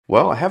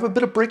Well, I have a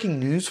bit of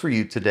breaking news for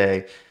you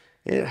today.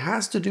 It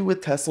has to do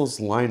with Tesla's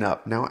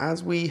lineup. Now,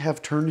 as we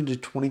have turned into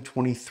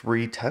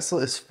 2023,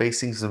 Tesla is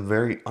facing some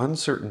very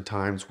uncertain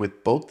times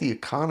with both the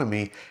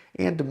economy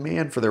and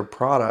demand for their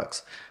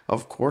products.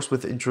 Of course,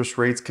 with interest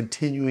rates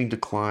continuing to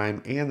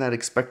climb and that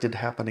expected to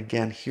happen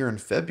again here in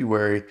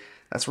February,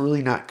 that's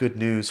really not good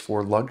news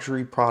for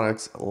luxury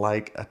products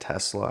like a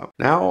Tesla.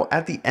 Now,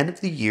 at the end of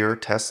the year,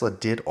 Tesla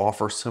did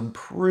offer some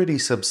pretty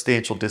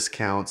substantial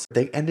discounts.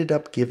 They ended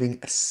up giving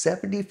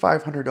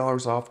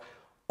 $7,500 off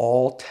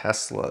all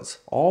Teslas.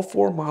 All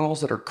four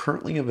models that are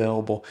currently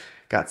available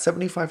got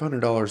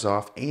 $7,500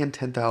 off and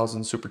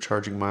 10,000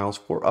 supercharging miles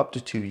for up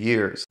to 2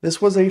 years.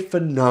 This was a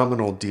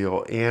phenomenal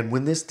deal, and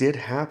when this did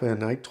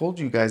happen, I told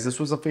you guys this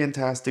was a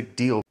fantastic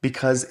deal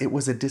because it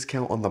was a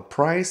discount on the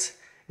price.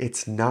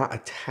 It's not a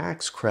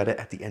tax credit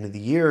at the end of the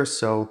year,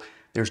 so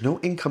there's no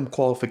income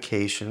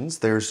qualifications.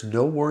 There's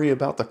no worry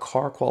about the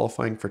car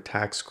qualifying for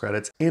tax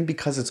credits. And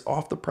because it's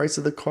off the price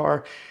of the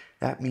car,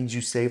 that means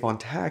you save on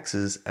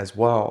taxes as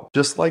well.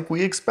 Just like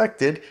we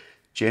expected,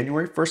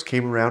 January 1st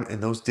came around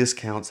and those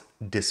discounts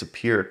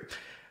disappeared.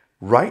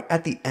 Right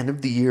at the end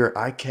of the year,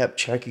 I kept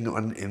checking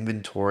on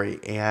inventory,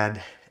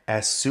 and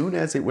as soon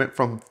as it went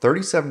from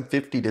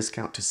 $3,750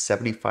 discount to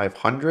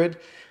 $7,500,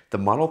 the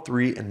Model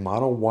 3 and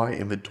Model Y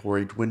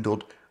inventory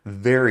dwindled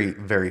very,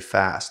 very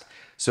fast.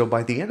 So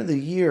by the end of the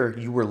year,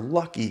 you were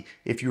lucky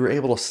if you were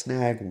able to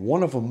snag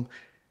one of them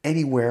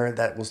anywhere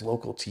that was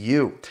local to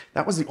you.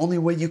 That was the only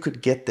way you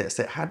could get this.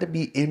 It had to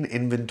be in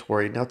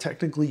inventory. Now,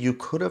 technically, you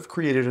could have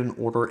created an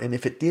order, and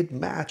if it did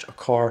match a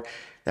car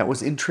that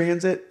was in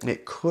transit,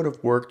 it could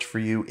have worked for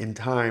you in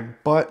time.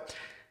 But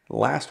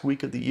last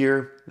week of the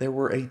year, there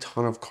were a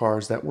ton of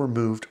cars that were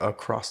moved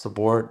across the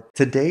board.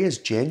 Today is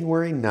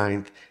January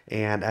 9th,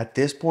 and at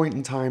this point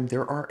in time,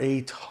 there are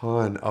a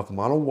ton of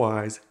Model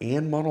Ys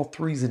and Model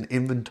 3s in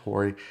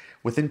inventory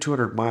within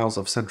 200 miles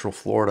of Central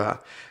Florida.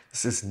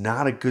 This is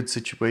not a good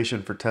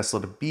situation for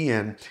Tesla to be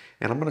in,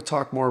 and I'm going to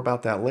talk more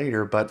about that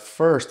later. But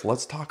first,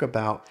 let's talk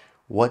about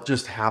what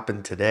just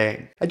happened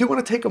today. I do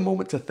want to take a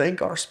moment to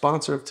thank our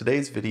sponsor of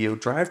today's video,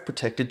 Drive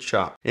Protected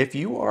Shop. If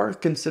you are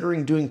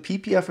considering doing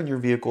PPF on your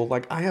vehicle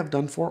like I have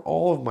done for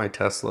all of my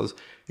Teslas,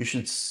 you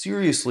should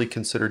seriously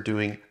consider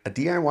doing a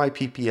DIY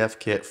PPF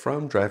kit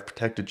from Drive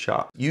Protected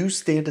Shop. You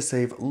stand to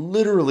save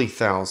literally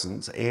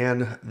thousands,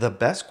 and the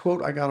best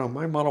quote I got on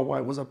my Model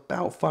Y was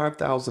about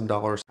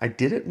 $5,000. I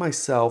did it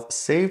myself,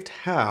 saved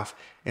half,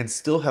 and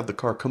still have the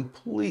car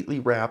completely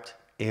wrapped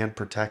and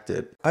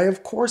protected. I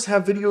of course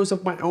have videos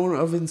of my own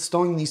of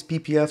installing these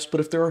PPFs,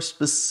 but if there are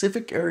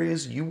specific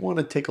areas you want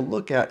to take a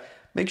look at,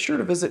 make sure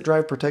to visit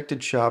Drive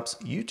Protected Shop's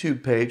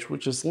YouTube page,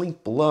 which is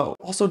linked below.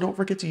 Also, don't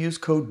forget to use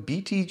code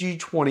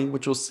BTG20,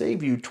 which will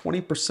save you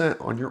 20%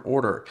 on your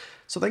order.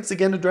 So thanks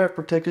again to Drive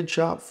Protected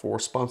Shop for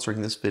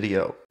sponsoring this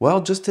video.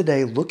 Well, just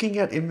today, looking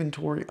at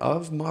inventory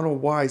of Model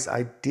Ys,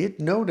 I did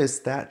notice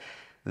that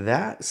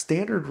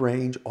standard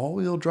range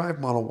all-wheel drive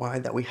Model Y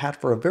that we had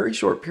for a very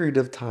short period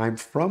of time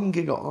from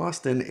Giga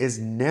Austin is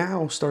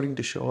now starting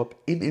to show up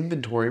in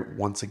inventory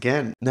once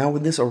again. Now,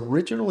 when this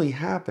originally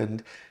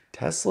happened,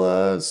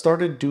 Tesla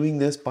started doing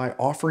this by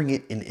offering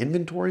it in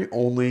inventory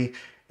only,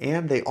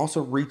 and they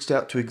also reached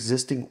out to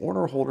existing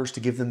order holders to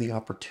give them the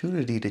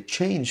opportunity to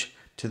change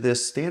to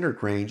this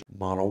standard range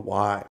Model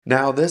Y.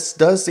 Now, this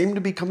does seem to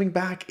be coming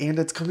back, and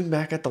it's coming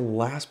back at the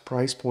last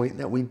price point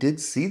that we did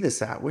see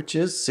this at, which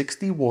is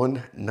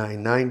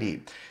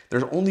 $61,990.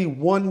 There's only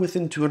one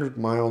within 200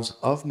 miles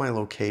of my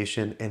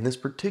location, and this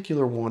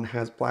particular one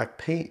has black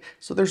paint,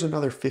 so there's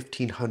another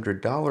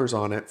 $1,500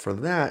 on it for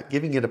that,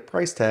 giving it a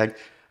price tag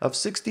of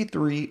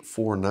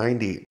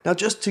 $63,490. Now,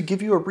 just to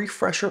give you a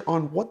refresher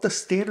on what the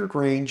standard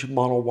range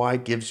Model Y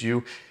gives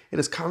you, it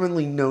is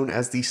commonly known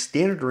as the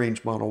standard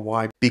range Model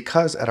Y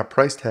because at a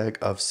price tag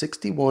of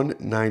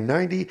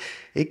 $61,990,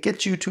 it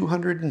gets you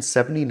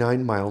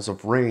 279 miles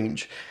of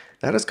range.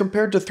 That is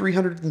compared to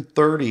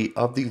 330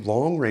 of the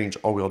long range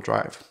all-wheel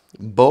drive.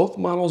 Both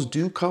models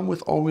do come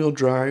with all-wheel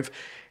drive,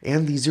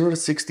 and the 0 to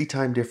 60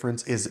 time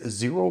difference is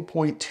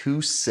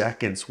 0.2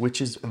 seconds,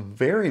 which is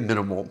very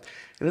minimal.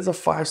 It is a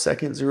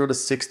 5-second 0 to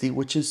 60,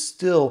 which is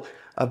still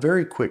a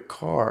very quick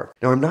car.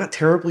 Now, I'm not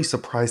terribly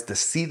surprised to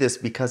see this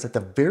because at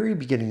the very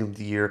beginning of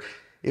the year,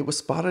 it was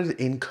spotted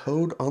in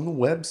code on the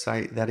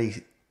website that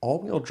a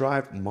all-wheel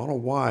drive Model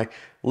Y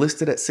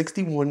listed at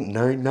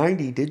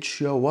 $61,990 did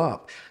show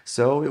up.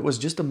 So it was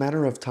just a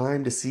matter of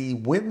time to see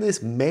when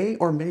this may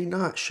or may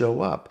not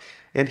show up.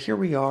 And here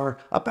we are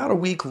about a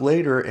week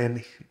later,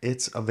 and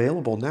it's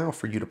available now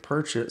for you to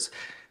purchase.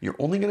 You're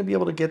only going to be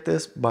able to get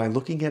this by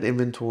looking at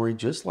inventory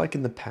just like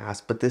in the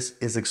past, but this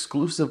is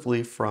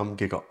exclusively from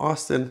Giga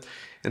Austin,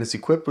 and it's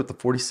equipped with the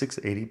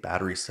 4680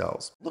 battery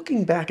cells.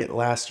 Looking back at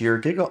last year,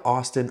 Giga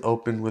Austin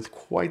opened with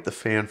quite the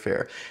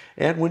fanfare,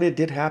 and when it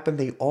did happen,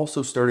 they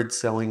also started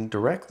selling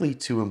directly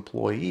to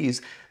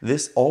employees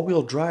this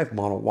all-wheel drive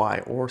Model Y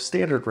or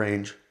standard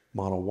range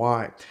Model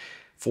Y.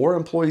 For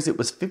employees, it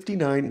was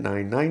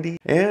 $59,990,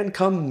 and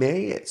come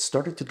May, it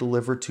started to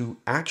deliver to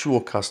actual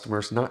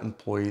customers, not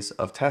employees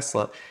of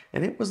Tesla,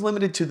 and it was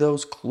limited to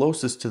those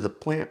closest to the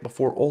plant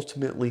before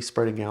ultimately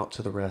spreading out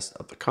to the rest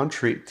of the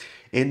country.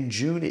 In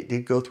June, it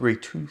did go through a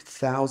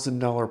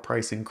 $2,000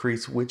 price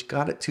increase, which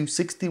got it to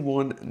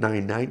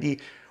 $61,990,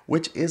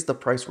 which is the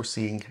price we're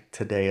seeing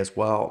today as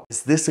well.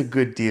 Is this a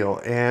good deal?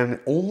 And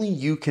only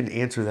you can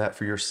answer that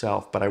for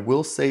yourself, but I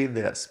will say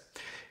this.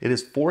 It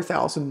is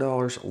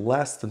 $4,000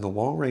 less than the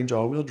long-range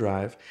all-wheel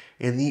drive,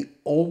 and the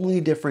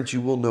only difference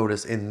you will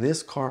notice in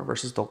this car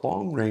versus the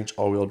long-range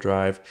all-wheel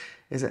drive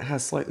is it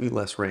has slightly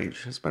less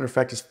range. As a matter of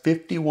fact, it's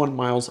 51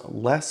 miles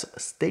less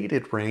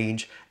stated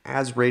range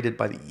as rated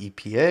by the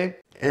EPA.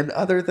 And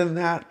other than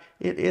that,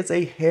 it is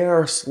a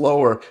hair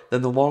slower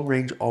than the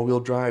long-range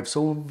all-wheel drive,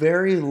 so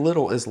very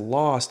little is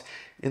lost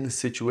in the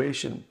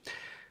situation.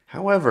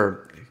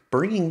 However,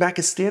 bringing back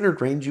a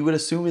standard range, you would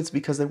assume it's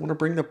because they want to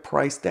bring the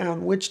price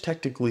down, which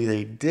technically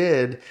they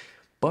did,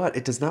 but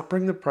it does not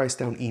bring the price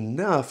down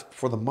enough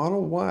for the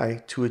Model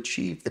Y to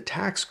achieve the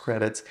tax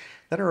credits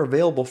that are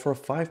available for a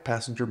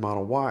 5-passenger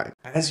Model Y.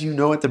 As you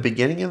know, at the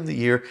beginning of the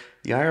year,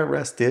 the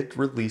IRS did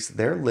release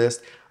their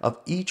list of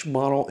each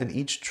model and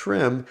each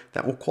trim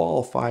that will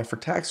qualify for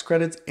tax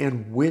credits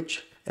and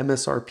which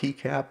MSRP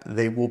cap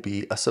they will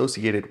be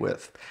associated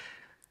with.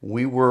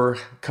 We were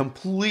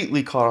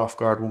completely caught off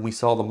guard when we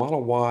saw the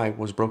Model Y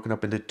was broken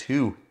up into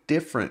 2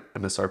 different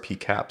MSRP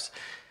caps.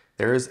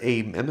 There is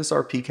a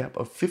MSRP cap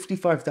of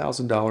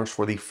 $55,000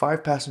 for the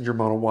 5-passenger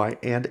Model Y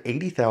and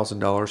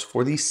 $80,000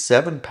 for the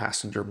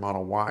 7-passenger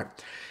Model Y.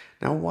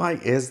 Now, why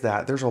is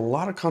that? There's a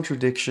lot of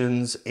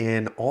contradictions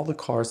in all the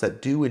cars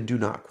that do and do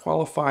not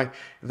qualify,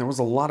 and there was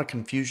a lot of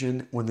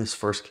confusion when this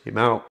first came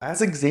out.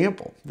 As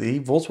example,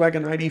 the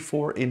Volkswagen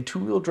ID.4 in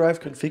 2-wheel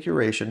drive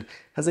configuration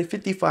has a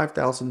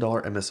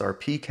 $55,000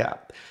 MSRP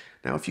cap.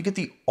 Now, if you get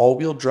the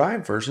all-wheel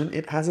drive version,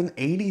 it has an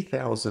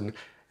 $80,000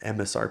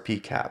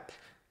 MSRP cap.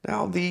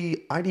 Now,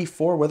 the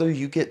ID.4, whether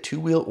you get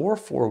 2-wheel or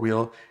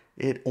 4-wheel,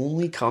 it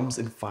only comes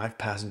in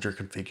 5-passenger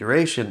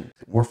configuration.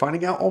 We're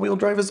finding out all-wheel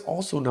drive is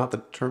also not the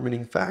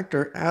determining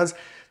factor, as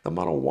the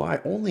Model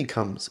Y only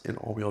comes in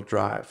all-wheel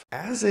drive.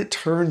 As it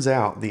turns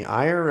out, the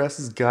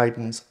IRS's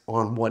guidance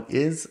on what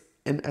is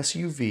an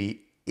SUV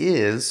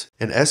is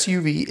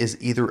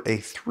either a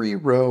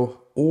 3-row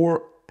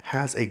or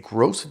has a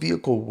gross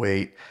vehicle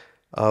weight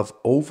of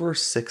over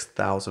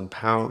 6,000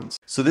 pounds.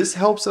 So this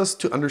helps us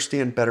to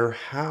understand better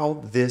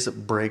how this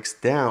breaks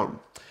down.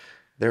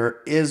 There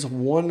is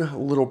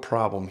one little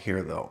problem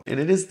here though, and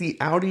it is the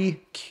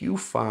Audi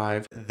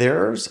Q5.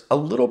 There's a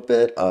little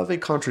bit of a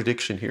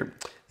contradiction here.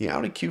 The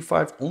Audi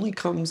Q5 only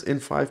comes in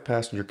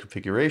 5-passenger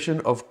configuration.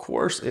 Of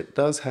course, it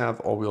does have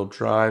all-wheel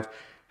drive.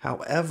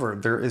 However,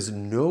 there is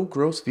no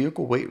gross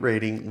vehicle weight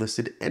rating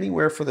listed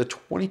anywhere for the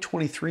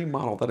 2023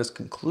 model that is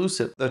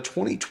conclusive. The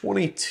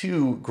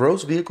 2022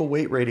 gross vehicle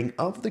weight rating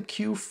of the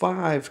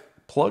Q5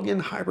 plug-in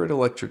hybrid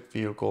electric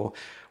vehicle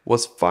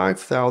was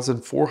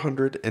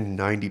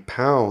 5,490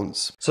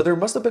 pounds. So there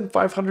must have been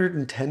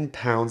 510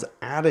 pounds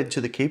added to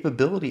the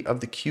capability of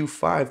the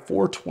Q5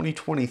 for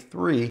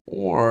 2023,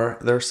 or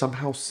they're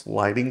somehow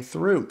sliding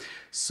through.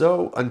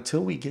 So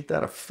until we get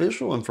that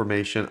official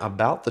information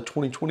about the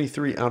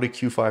 2023 Audi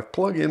Q5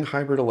 plug-in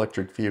hybrid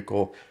electric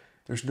vehicle,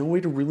 there's no way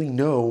to really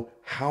know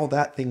how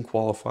that thing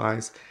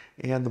qualifies,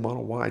 and the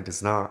Model Y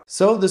does not.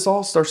 So this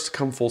all starts to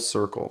come full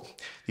circle.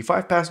 The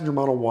 5-passenger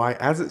Model Y,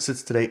 as it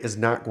sits today, is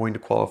not going to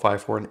qualify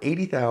for an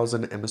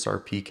 $80,000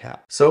 MSRP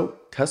cap. So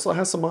Tesla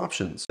has some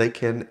options. They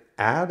can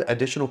add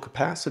additional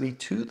capacity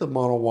to the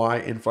Model Y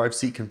in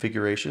 5-seat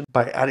configuration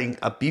by adding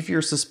a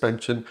beefier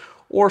suspension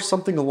or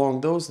something along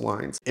those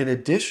lines. In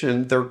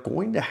addition, they're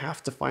going to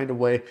have to find a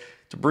way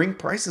to bring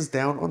prices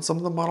down on some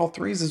of the Model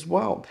 3s as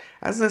well.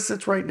 As it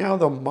sits right now,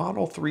 the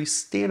Model 3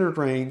 standard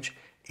range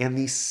and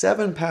the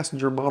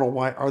 7-passenger Model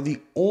Y are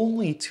the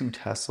only 2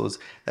 Teslas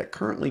that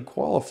currently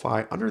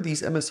qualify under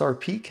these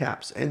MSRP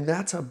caps, and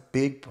that's a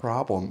big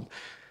problem.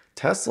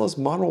 Tesla's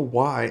Model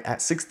Y at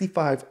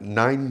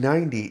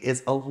 $65,990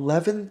 is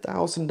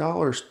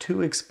 $11,000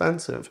 too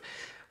expensive.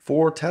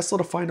 For Tesla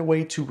to find a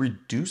way to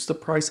reduce the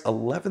price,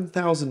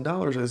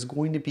 $11,000 is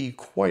going to be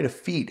quite a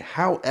feat.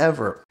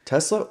 However,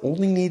 Tesla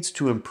only needs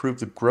to improve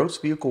the gross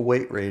vehicle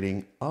weight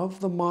rating of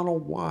the Model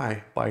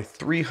Y by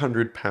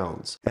 300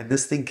 pounds. And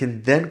this thing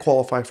can then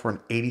qualify for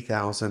an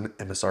 $80,000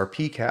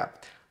 MSRP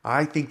cap.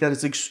 I think that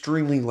is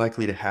extremely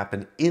likely to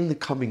happen in the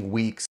coming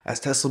weeks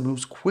as Tesla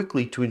moves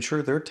quickly to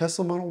ensure their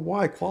Tesla Model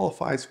Y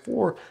qualifies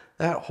for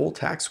that whole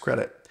tax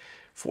credit.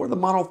 For the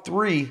Model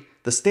 3,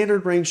 the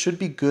standard range should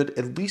be good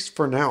at least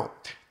for now.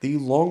 The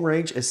long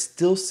range is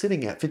still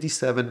sitting at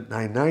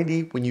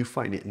 $57,990 when you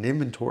find it in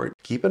inventory.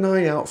 Keep an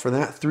eye out for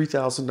that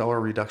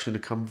 $3,000 reduction to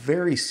come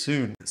very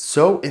soon.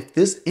 So if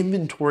this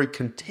inventory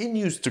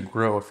continues to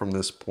grow from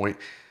this point,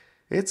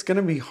 it's going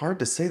to be hard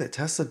to say that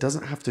Tesla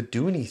doesn't have to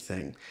do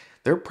anything.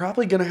 They're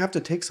probably going to have to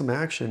take some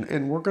action,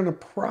 and we're going to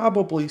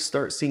probably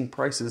start seeing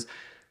prices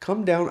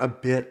come down a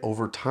bit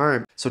over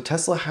time. So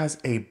Tesla has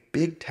a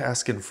big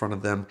task in front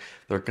of them.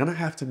 They're going to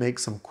have to make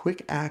some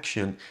quick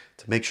action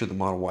to make sure the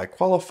Model Y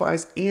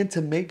qualifies and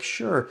to make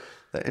sure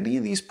that any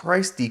of these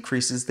price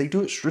decreases, they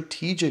do it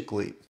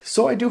strategically.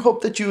 So I do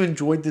hope that you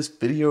enjoyed this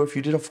video. If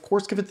you did, of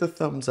course, give it the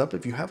thumbs up.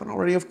 If you haven't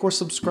already, of course,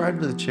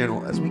 subscribe to the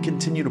channel as we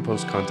continue to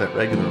post content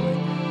regularly.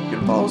 You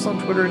can follow us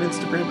on Twitter and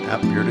Instagram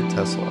at Bearded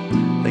Tesla.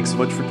 Thanks so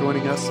much for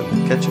joining us, and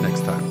we'll catch you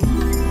next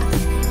time.